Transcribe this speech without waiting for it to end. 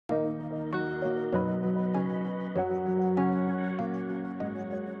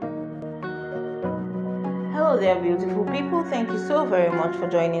there, beautiful people. Thank you so very much for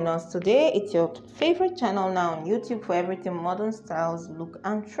joining us today. It's your favorite channel now on YouTube for everything modern styles, look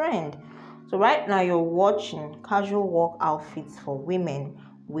and trend. So right now you're watching casual work outfits for women,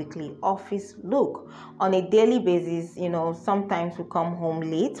 weekly office look. On a daily basis, sometimes we come home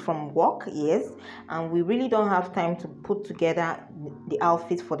late from work, yes, and we really don't have time to put together the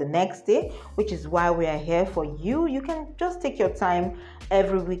outfit for the next day, which is why we are here for you. You can just take your time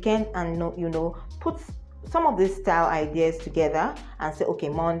every weekend and put some of these style ideas together and say, okay,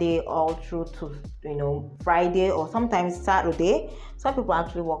 Monday all through to Friday, or sometimes Saturday. Some people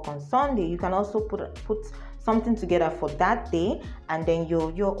actually work on Sunday. You can also put something together for that day, and then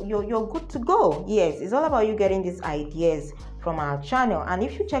you're good to go. Yes, it's all about you getting these ideas from our channel. And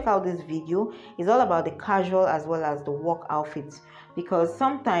if you check out this video, it's all about the casual as well as the work outfits, because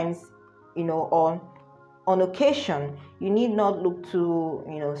sometimes on occasion you need not look too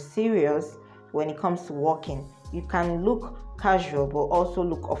serious. When it comes to working, you can look casual but also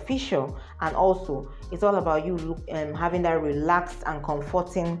look official, and also it's all about you having that relaxed and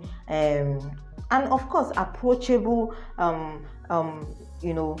comforting and of course approachable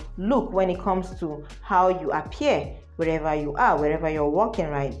look when it comes to how you appear wherever you are, wherever you're working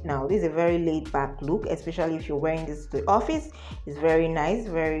right now. This is a very laid back look, especially if you're wearing this to the office. It's very nice,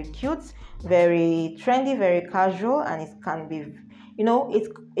 very cute, very trendy, very casual, and it can be it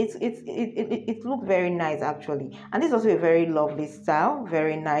looks very nice actually. And this is also a very lovely style,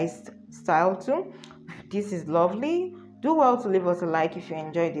 very nice style too. This is lovely. Do well to leave us a like if you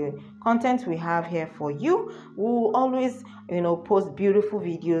enjoy the content we have here for you. We'll always post beautiful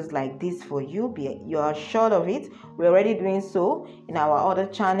videos like this for you. You're assured of it. We're already doing so in our other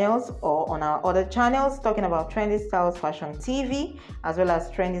channels, or on our other channels talking about Trendy Styles Fashion TV as well as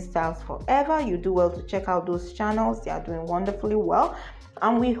Trendy Styles Forever. You do well to check out those channels. They are doing wonderfully well,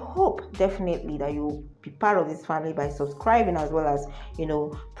 and we hope definitely that you'll be part of this family by subscribing as well as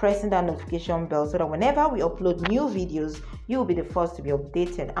pressing that notification bell, so that whenever we upload new videos, you'll be the first to be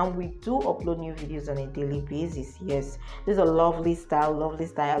updated. And we do upload new videos on a daily basis. Yes, this is a lovely style.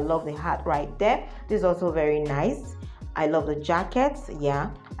 I love the hat right there. This is also very nice. I love the jackets.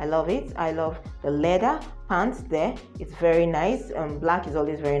 Yeah, I love it. I love the leather pants there. It's very nice. Black is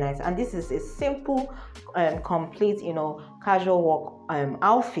always very nice. And this is a simple complete casual work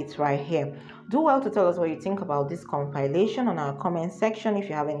outfit right here. Do well to tell us what you think about this compilation on our comment section if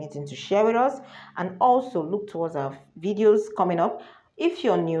you have anything to share with us, and also look towards our videos coming up. If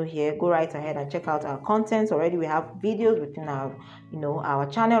you're new here, go right ahead and check out our contents. Already we have videos within our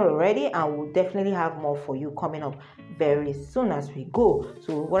channel already, and we'll definitely have more for you coming up very soon as we go.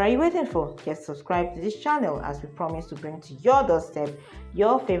 So what are you waiting for? Just subscribe to this channel, as we promise to bring to your doorstep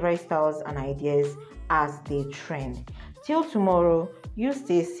your favorite styles and ideas as they trend. Till tomorrow, you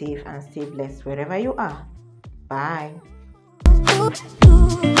stay safe and stay blessed wherever you are. Bye.